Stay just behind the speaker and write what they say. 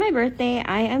my birthday,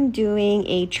 I am doing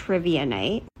a trivia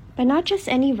night, but not just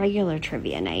any regular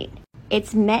trivia night.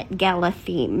 It's Met Gala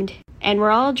themed, and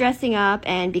we're all dressing up,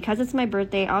 and because it's my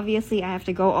birthday, obviously I have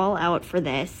to go all out for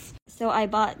this. So I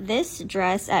bought this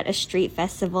dress at a street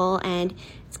festival, and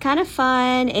it's kind of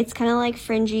fun. It's kind of like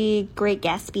fringy, Great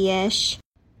Gatsby-ish,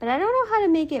 but I don't know how to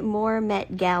make it more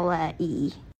Met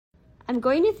Gala-y. I'm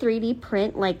going to 3D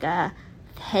print like a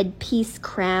headpiece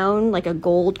crown, like a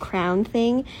gold crown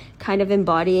thing, kind of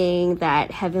embodying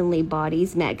that Heavenly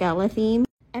Bodies Met Gala theme.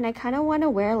 And I kind of want to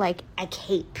wear like a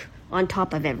cape on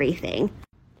top of everything.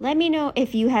 Let me know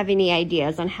if you have any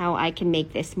ideas on how I can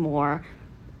make this more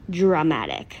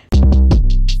dramatic.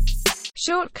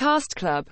 Short Cast Club.